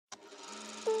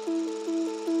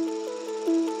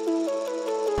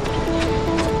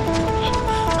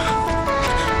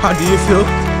How do you feel?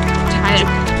 Tired.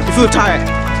 You feel tired?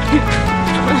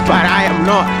 But I am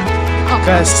not,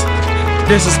 because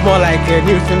this is more like a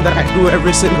new thing that I do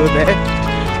every single day.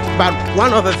 But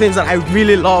one of the things that I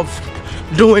really love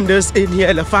doing this in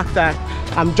here, the fact that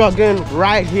I'm jogging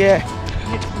right here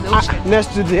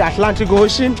next to the Atlantic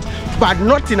Ocean, but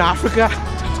not in Africa,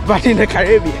 but in the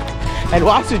Caribbean. And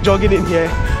whilst you're jogging in here,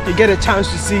 you get a chance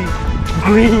to see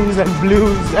greens and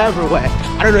blues everywhere.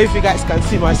 I don't know if you guys can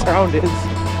see my surroundings.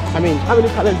 I mean, how many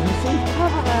colors do you see?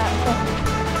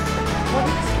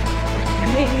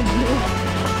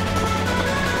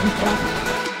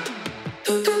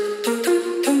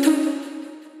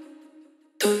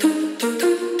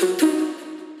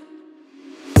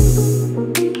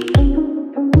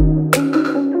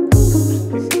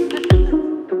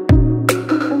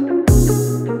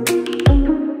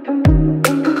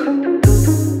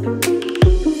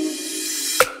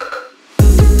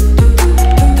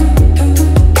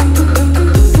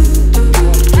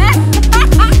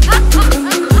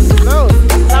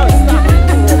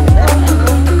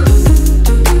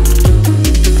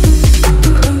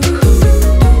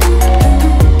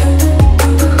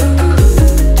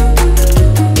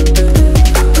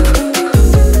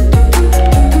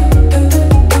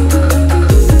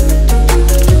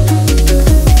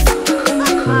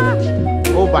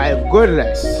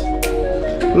 Goodness,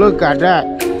 look at that.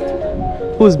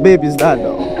 Whose babe is that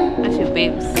though? That's your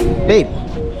babes. Babe,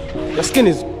 your skin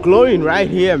is glowing right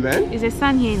here, man. It's the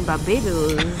sun here in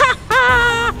Barbados.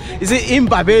 Is it in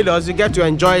Barbados you get to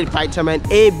enjoy vitamin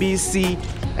A, B, C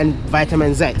and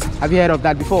vitamin Z? Have you heard of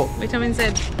that before? Vitamin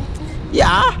Z?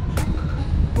 Yeah.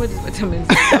 What is vitamin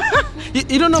Z?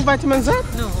 You don't know vitamin Z?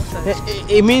 No, sorry.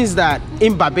 It means that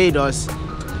in Barbados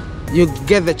you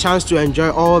get the chance to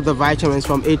enjoy all the vitamins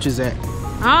from A to Z.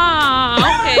 Ah,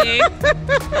 okay.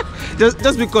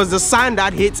 just because the sun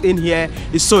that hits in here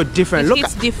is so different.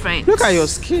 It's different. Look at your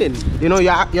skin. You know,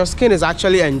 your skin is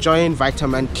actually enjoying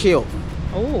vitamin K. Oh,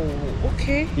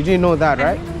 okay. You didn't know that,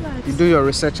 right? I didn't know that. You do your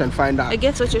research and find out. I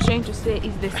guess what you're trying to say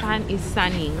is the sun is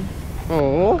sunning.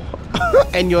 Oh,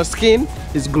 and your skin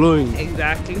is glowing.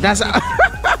 Exactly. That's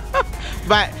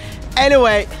but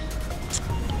anyway,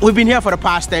 we've been here for the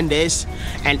past 10 days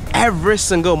and every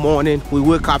single morning we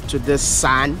wake up to this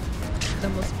sun. The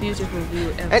most beautiful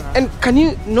view ever. And can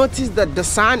you notice that the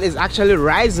sun is actually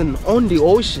rising on the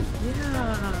ocean?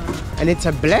 Yeah. And it's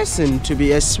a blessing to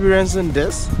be experiencing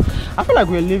this. I feel like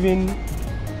we're living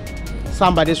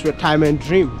somebody's retirement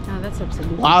dream. Oh, that's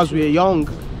absolutely whilst true. we're young.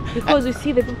 Because we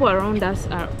see the people around us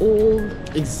are old.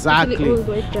 Exactly. Old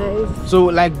white guys. So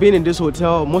like being in this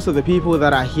hotel, most of the people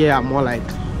that are here are more like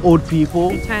old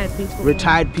people,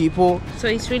 retired people. So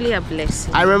it's really a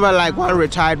blessing. I remember like one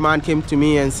retired man came to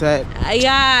me and said,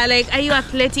 yeah, like, are you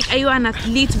athletic? Are you an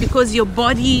athlete? Because your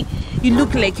body, you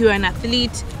look like you're an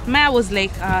athlete. Maya was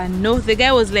like, no. The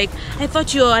guy was like, I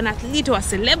thought you were an athlete or a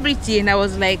celebrity. And I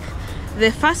was like,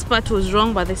 the first part was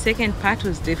wrong, but the second part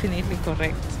was definitely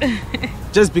correct.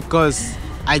 Just because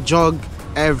I jog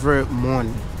every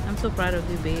morning. I'm so proud of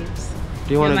you, babes.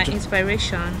 You're my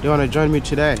inspiration. Do you want to join me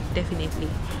today? Definitely.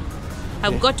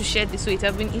 I've got to share this weight.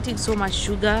 I've been eating so much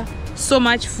sugar, so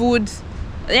much food.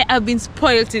 I've been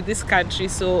spoiled in this country,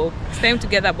 so it's time to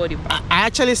get that body back. I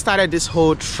actually started this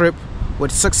whole trip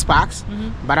with 6 packs,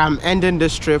 but I'm ending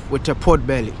this trip with a pot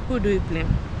belly. Who do you blame?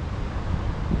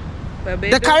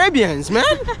 Barbados? The Caribbeans, man.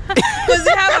 Because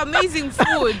they have amazing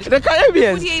food. The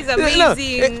Caribbeans. Food here is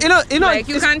amazing. You know, like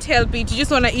you can't help it. You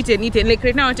just want to eat and eat. And like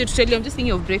right now, I wanted to tell you, I'm just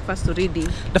thinking of breakfast already.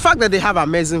 The fact that they have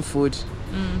amazing food,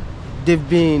 they've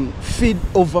been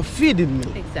overfeeding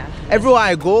me. Exactly. Everywhere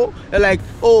I go, they're like,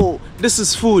 oh, this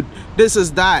is food, this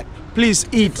is that. Please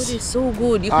eat. Food is so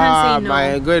good. You can't say no.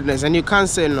 My goodness, and you can't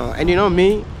say no. And you know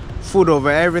me, food over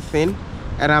everything.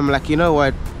 And I'm like, you know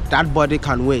what? That body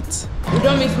can wait. You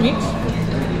don't miss meat?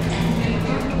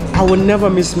 I would never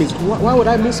miss meat. Why would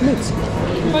I miss meat?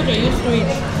 Because you're used to it.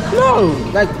 No,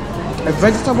 like a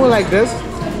vegetable like this,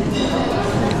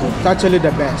 it's actually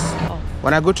the best. Oh.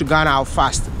 When I go to Ghana, I'll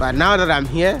fast. But now that I'm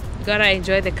here, you gotta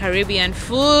enjoy the Caribbean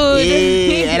food.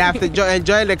 Yeah, and after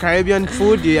enjoy the Caribbean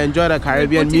food, you enjoy the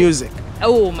Caribbean music.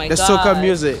 Oh my God. The soca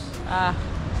music.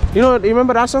 You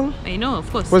remember that song? I know, of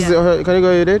course. What's the, can you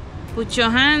go with it? Put your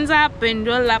hands up and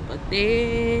roll up a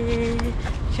day.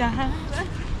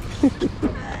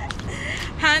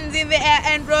 Hands in the air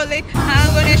and roll it.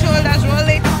 Hands on your shoulders, roll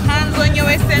it. Hands on your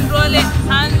waist and roll it.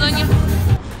 Hands on your...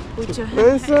 Put your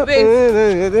hands up. Hey!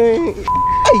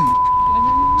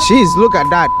 Jeez, look at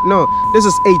that. No, this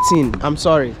is 18. I'm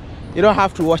sorry. You don't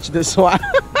have to watch this one.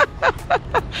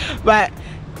 But,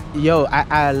 yo,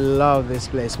 I love this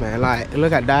place, man. Like,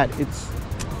 look at that. It's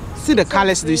See the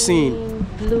colors they're seeing.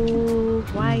 Blue,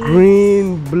 white.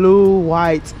 Green, blue,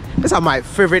 white. These are my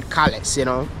favorite colors, you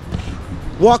know.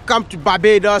 Welcome to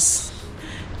Barbados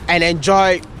and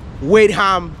enjoy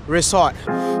WODEMAYA Resort.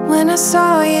 When I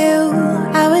saw you,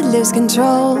 I would lose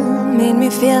control. Made me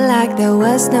feel like there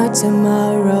was no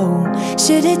tomorrow.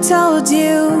 Should've told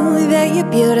you that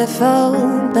you're beautiful,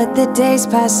 but the days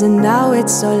pass and now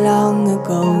it's so long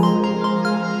ago.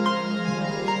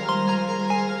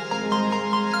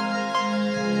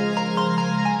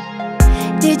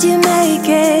 Did you make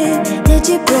it? Did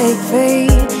you break free?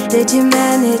 Did you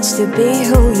manage to be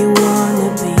who you wanna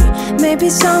be? Maybe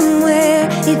somewhere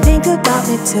you think about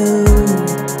me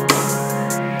too.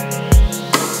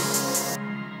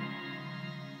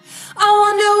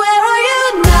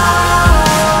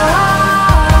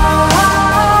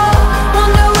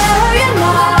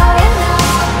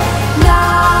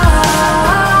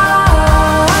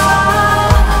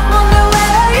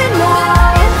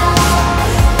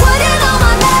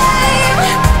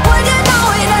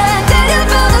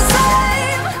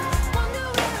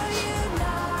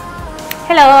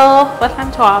 Hello,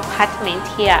 welcome to our apartment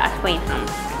here at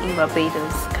WODEMAYA in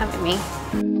Barbados. Come with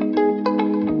me.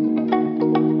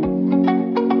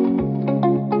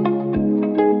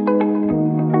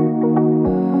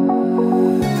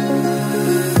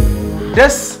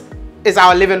 This is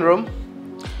our living room,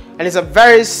 and it's a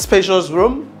very spacious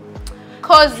room.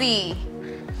 Cozy,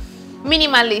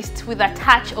 minimalist with a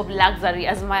touch of luxury,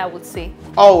 as Maya would say.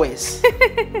 Always.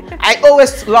 I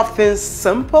always love things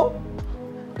simple.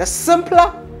 The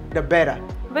simpler, the better.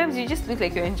 Babes, you just look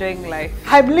like you're enjoying life.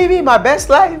 I'm living my best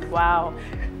life. Wow.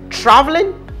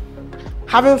 Traveling,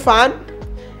 having fun,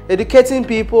 educating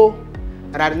people,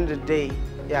 and at the end of the day,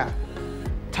 yeah,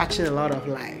 touching a lot of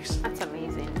lives. That's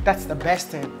amazing. That's the best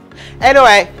thing.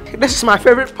 Anyway, this is my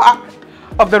favorite part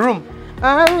of the room.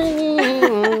 Why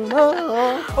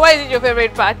is it your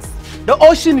favorite part? The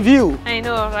ocean view. I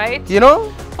know, right? You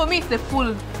know? For me, it's the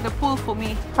pool. The pool for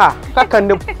me. How can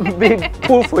the big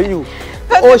pool for you?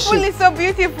 The The ocean. pool is so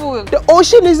beautiful. The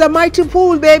ocean is a mighty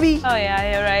pool, baby. Oh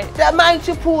yeah, you're right. The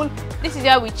mighty pool. This is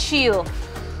where we chill.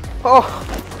 Oh,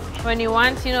 When you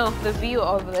want, you know, the view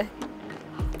of the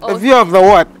the view of the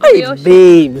what? the Hey, ocean.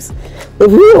 babes. The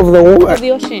view of the what? the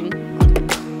ocean.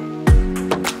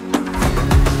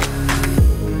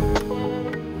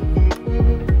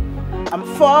 I'm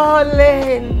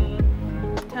falling.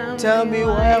 Tell me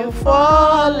why I'm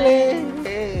falling.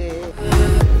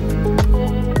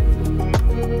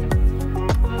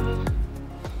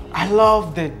 I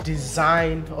love the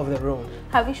design of the room.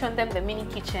 Have you shown them the mini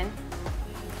kitchen?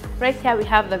 Right here we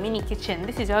have the mini kitchen.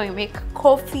 This is where we make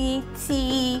coffee,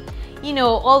 tea, you know,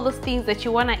 all those things that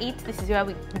you want to eat. This is where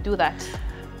we do that.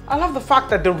 I love the fact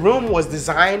that the room was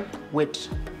designed with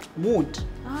wood.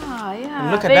 Ah, yeah.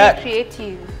 And look at very that.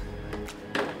 creative.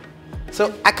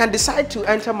 So I can decide to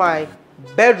enter my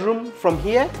bedroom from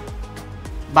here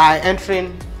by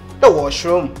entering the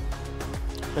washroom.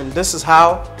 And this is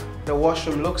how the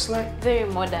washroom looks like. Very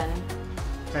modern.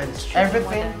 And Extremely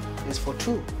everything modern. is for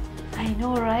two. I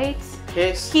know, right?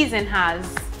 Yes. His and hers.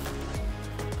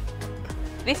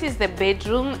 This is the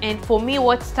bedroom, and for me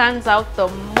what stands out the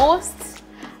most,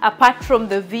 apart from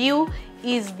the view,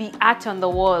 is the art on the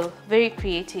wall. Very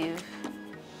creative.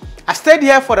 I stayed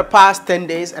here for the past 10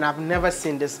 days and I've never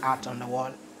seen this art on the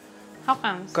wall. How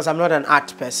comes? Because I'm not an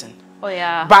art person. Oh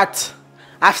yeah. But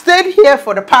I've stayed here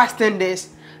for the past 10 days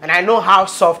and I know how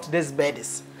soft this bed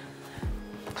is.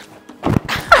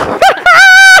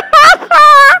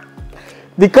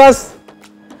 Because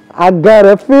I got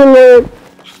a feeling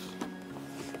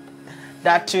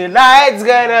that tonight's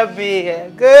gonna be a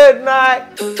good night.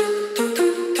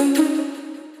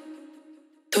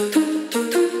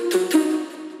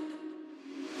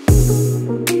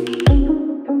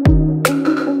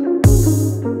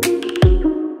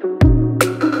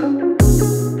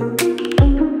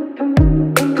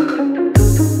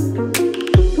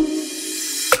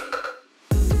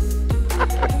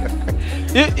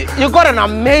 You got an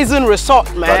amazing resort,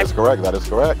 man. That is correct. That is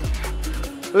correct.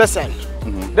 Listen,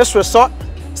 this resort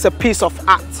is a piece of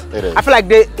art. It is. I feel like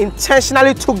they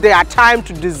intentionally took their time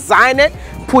to design it,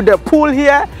 put the pool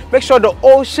here, make sure the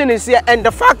ocean is here, and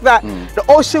the fact that the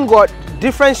ocean got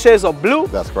different shades of blue.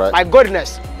 That's correct. My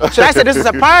goodness. Should I say this is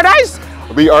a paradise?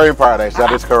 We are in paradise.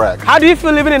 That is correct. How do you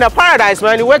feel living in a paradise,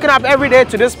 man? You're waking up every day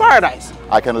to this paradise.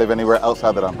 I can live anywhere else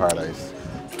other than paradise.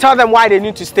 Tell them why they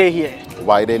need to stay here.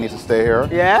 Why they need to stay here?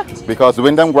 Yeah? Because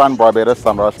Wyndham Grand Barbados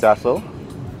Sunrise Castle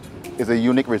is a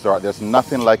unique resort. There's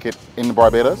nothing like it in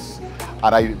Barbados,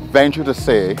 and I venture to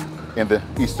say in the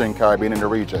Eastern Caribbean, in the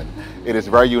region. It is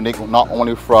very unique, not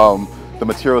only from the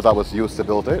materials that was used to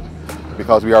build it,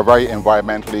 because we are a very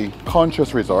environmentally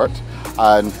conscious resort,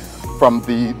 and from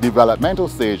the developmental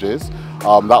stages,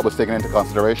 that was taken into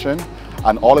consideration,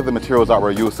 and all of the materials that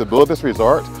were used to build this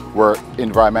resort were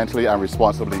environmentally and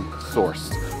responsibly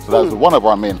sourced. So that's one of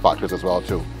our main factors as well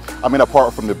too. I mean,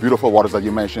 apart from the beautiful waters that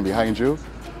you mentioned behind you,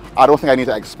 I don't think I need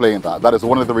to explain that. That is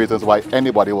one of the reasons why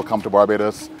anybody will come to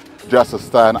Barbados, just to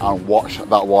stand and watch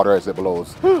that water as it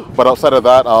blows. But outside of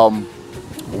that,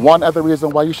 one other reason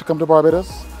why you should come to Barbados,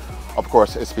 of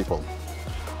course, is people.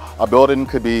 A building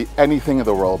could be anything in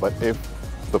the world, but if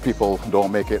the people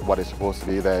don't make it what it's supposed to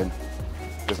be, then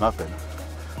there's nothing.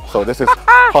 So this is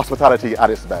hospitality at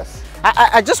its best.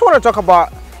 I just want to talk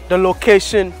about the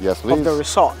location Yes, of the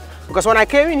resort. Because when I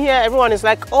came in here, everyone is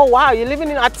like, oh wow, you're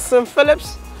living at St.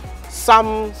 Philip's?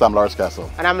 Sam Lord's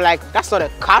Castle. And I'm like, that's not a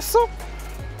castle?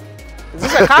 Is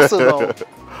this a castle though?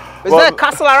 Is there a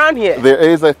castle around here? There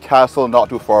is a castle not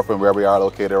too far from where we are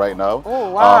located right now. Oh,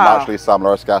 wow. Actually, Sam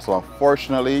Lord's Castle,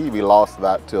 unfortunately, we lost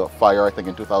that to a fire, I think,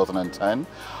 in 2010.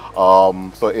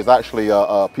 So it's actually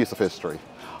a piece of history.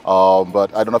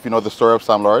 But I don't know if you know the story of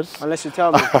Sam Lord's. Unless you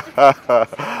tell me.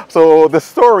 So the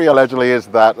story allegedly is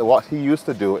that what he used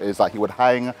to do is that he would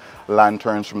hang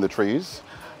lanterns from the trees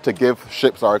to give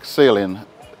ships that are sailing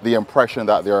the impression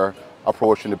that they're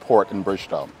approaching the port in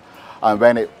Bridgetown. And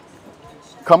when it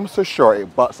comes to shore,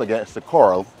 it butts against the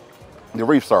coral, the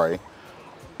reef, sorry,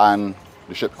 and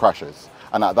the ship crashes.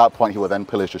 And at that point, he would then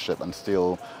pillage the ship and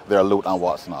steal their loot and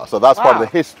what's not. So that's part of the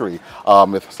history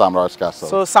with Sam Lord's Castle.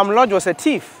 So Sam Lodge was a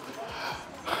thief?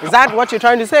 Is that what you're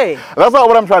trying to say? That's not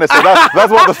what I'm trying to say.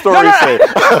 That's what the stories say.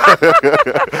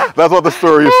 That's what the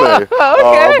stories say.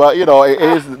 Okay. But you know,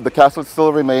 the castle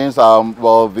still remains.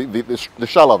 Well, the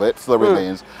shell of it still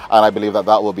remains, and I believe that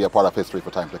that will be a part of history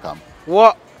for time to come.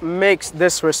 What makes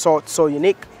this resort so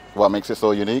unique? What makes it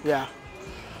so unique? Yeah.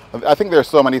 I think there's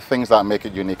so many things that make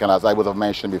it unique, and as I would have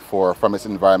mentioned before, from its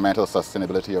environmental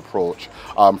sustainability approach,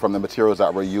 from the materials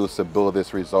that were used to build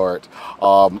this resort,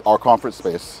 our conference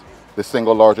space, the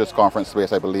single largest conference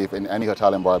space, I believe, in any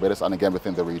hotel in Barbados, and again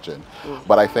within the region.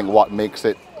 But I think what makes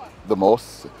it the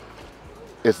most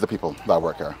is the people that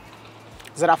work here.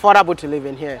 Is it affordable to live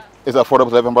in here? Is it affordable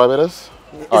to live in Barbados?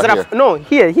 Is it no,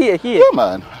 here. Yeah,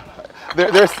 man.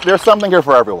 There's something here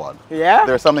for everyone. Yeah?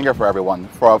 There's something here for everyone.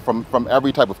 From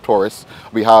every type of tourist.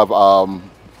 We have for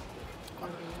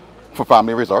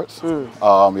family resorts.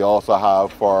 We also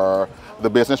have for the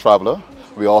business traveler.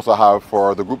 We also have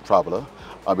for the group traveler.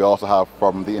 We also have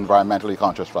from the environmentally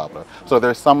conscious traveler. So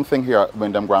there's something here at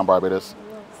Wyndham Grand Barbados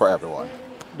for everyone.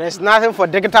 There's nothing for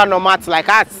digital nomads like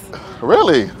us.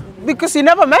 Really? Because you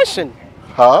never mentioned.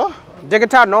 Huh?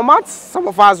 Digital nomads, some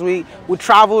of us, we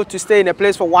travel to stay in a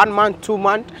place for 1 month, 2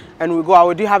 months, and we go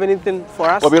out. Do you have anything for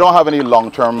us? Well, we don't have any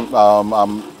long-term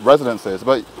residences,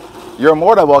 but you're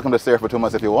more than welcome to stay here for 2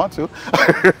 months if you want to.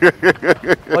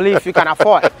 Only if you can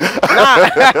afford. Nah.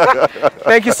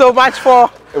 Thank you so much for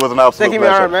It was an absolute taking me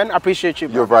pleasure. around, man. I appreciate you,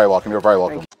 bro. You're very welcome. You're very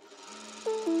welcome.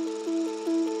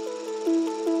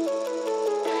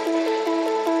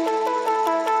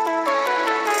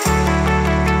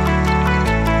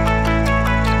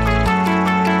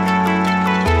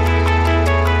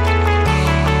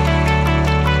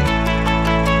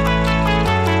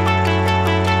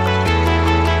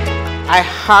 I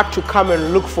had to come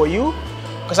and look for you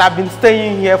because I've been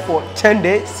staying here for 10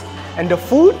 days, and the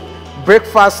food,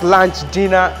 breakfast, lunch,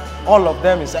 dinner, all of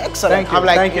them is excellent. Thank you, I'm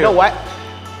like, you know what?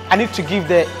 I need to give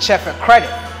the chef a credit.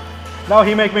 Now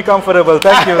he make me comfortable.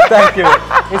 Thank you, thank you.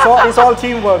 It's all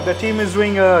teamwork. The team is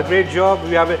doing a great job.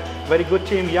 We have a very good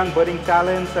team, young budding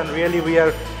talents, and really we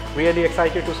are really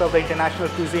excited to serve the international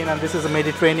cuisine, and this is a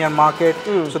Mediterranean market.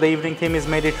 So the evening theme is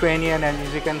Mediterranean, and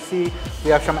as you can see,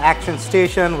 we have some action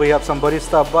station, we have some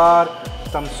barista bar,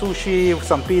 some sushi,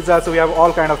 some pizza, so we have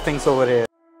all kind of things over here.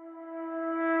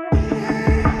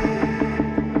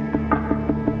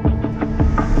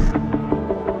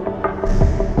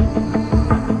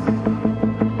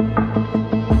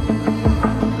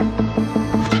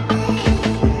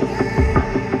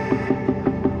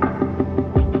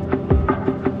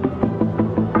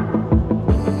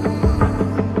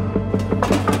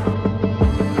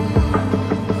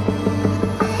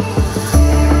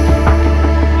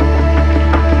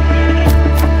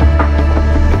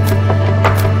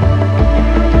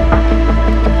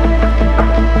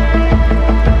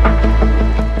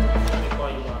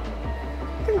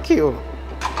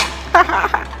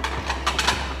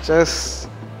 Just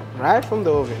right from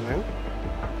the oven, man.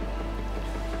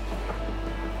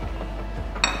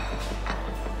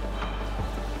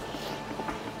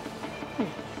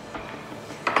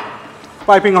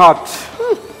 Piping hot.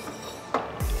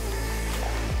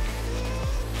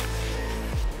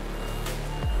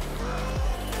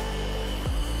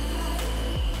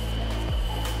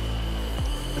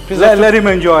 Let him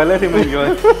enjoy, let him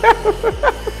enjoy.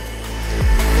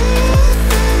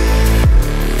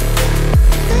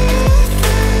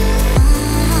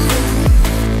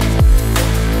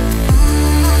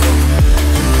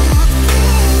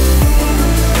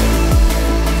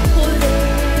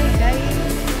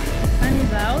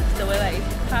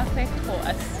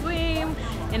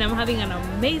 And I'm having an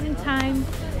amazing time.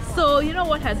 So you know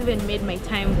what has even made my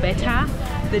time better?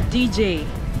 The DJ.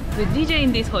 The DJ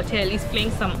in this hotel is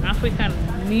playing some African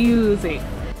music.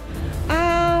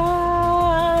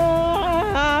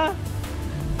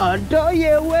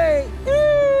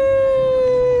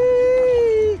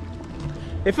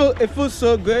 It feels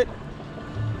so good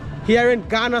hearing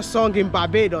Ghana song in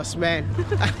Barbados, man.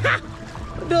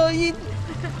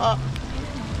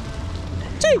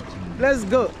 Let's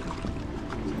go.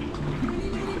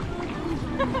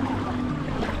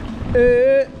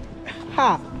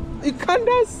 You can't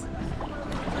dance.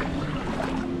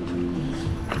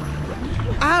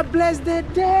 I bless the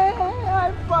day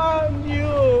I found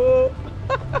you.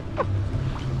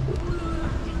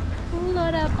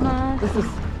 Lord have mercy. This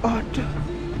is Odo.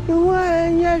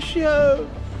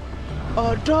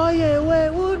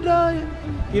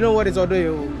 You know what is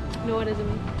Odo? No, what does it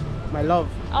mean? My love.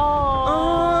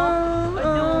 Oh,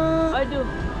 Odo.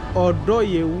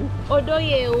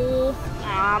 Odo.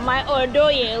 Ah, my Odo.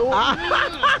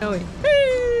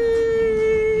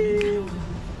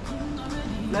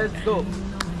 Let's go.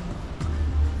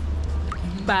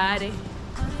 Body.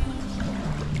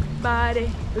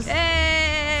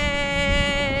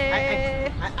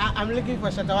 Hey. I'm looking for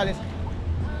Shatawalis.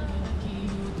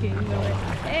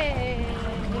 Hey.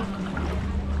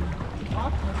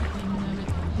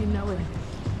 You know it.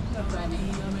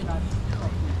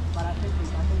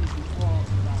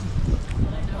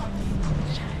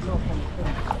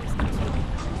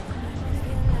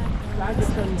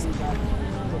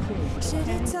 Should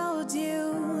have told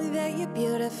you that you're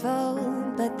beautiful,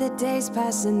 but the days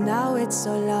pass and now it's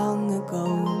so long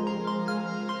ago.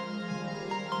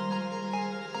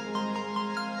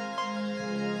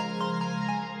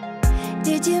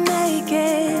 Did you make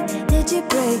it? Did you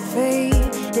break free?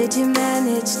 Did you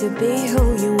manage to be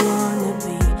who you wanna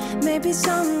be? Maybe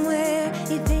somewhere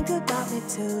you think about me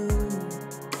too.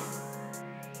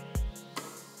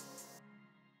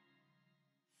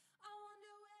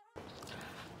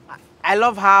 I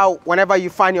love how whenever you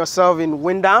find yourself in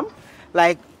Windham,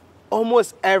 like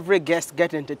almost every guest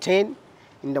gets entertained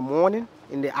in the morning,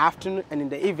 in the afternoon, and in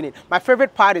the evening. My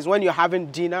favorite part is when you're having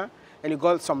dinner and you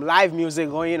got some live music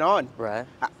going on. Right.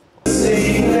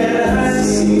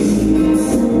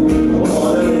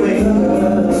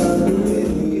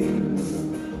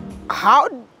 How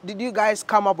did you guys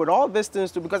come up with all these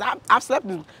things too? Because I've slept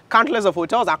in countless of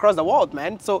hotels across the world,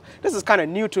 man. So this is kind of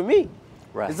new to me.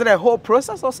 Right. Is it a whole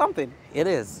process or something? It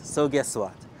is. So guess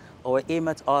what? Our aim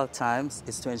at all times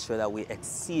is to ensure that we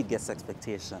exceed guest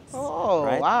expectations. Oh,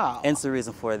 right? wow. Hence the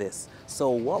reason for this. So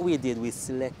what we did, we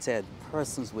selected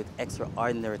persons with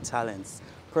extraordinary talents,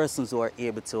 persons who are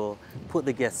able to put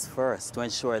the guests first to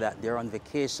ensure that they're on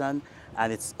vacation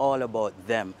and it's all about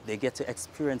them. They get to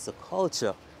experience the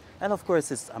culture. And of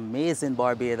course, it's amazing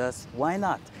Barbados. Why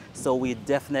not? So we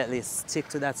definitely stick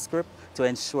to that script to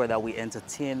ensure that we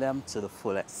entertain them to the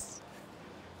fullest.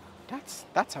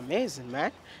 That's amazing,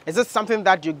 man. Is it something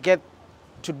that you get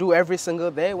to do every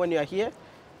single day when you're here?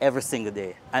 Every single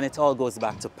day. And it all goes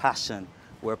back to passion.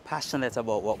 We're passionate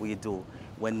about what we do.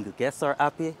 When the guests are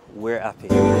happy, we're happy.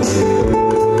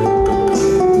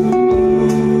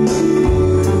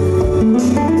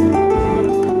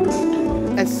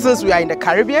 And since we are in the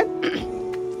Caribbean,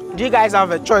 do you guys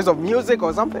have a choice of music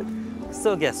or something?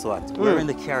 So guess what? We're in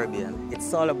the Caribbean.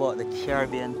 It's all about the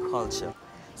Caribbean culture.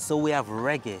 So we have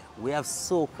reggae, we have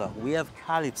soca, we have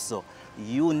calypso.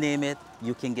 You name it,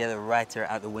 you can get it right here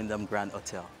at the Windham Grand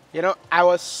Hotel. You know, I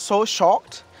was so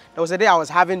shocked. There was a day I was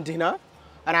having dinner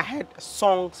and I heard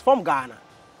songs from Ghana.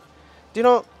 Do you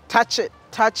know, touch it,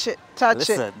 touch it, touch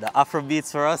it. Listen, the Afro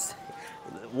beats for us,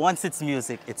 once it's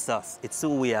music, it's us. It's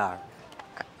who we are.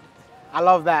 I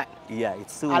love that. Yeah,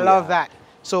 it's who we are. I love that.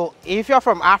 So if you're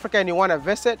from Africa and you want to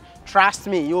visit, trust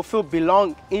me, you'll feel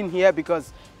belong in here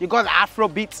because you got the Afro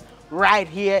beats right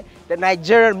here, the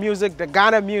Nigerian music, the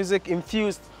Ghana music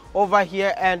infused over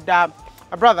here. And my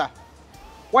brother,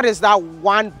 what is that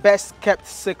one best kept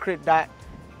secret that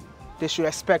they should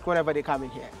expect whenever they come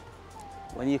in here?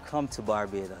 When you come to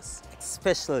Barbados,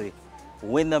 especially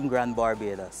Windham Grand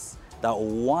Barbados, that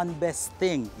one best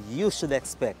thing you should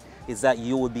expect is that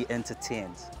you will be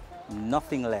entertained,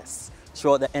 nothing less.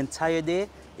 Throughout the entire day,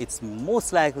 it's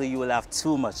most likely you will have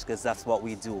too much because that's what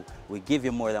we do. We give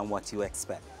you more than what you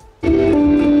expect.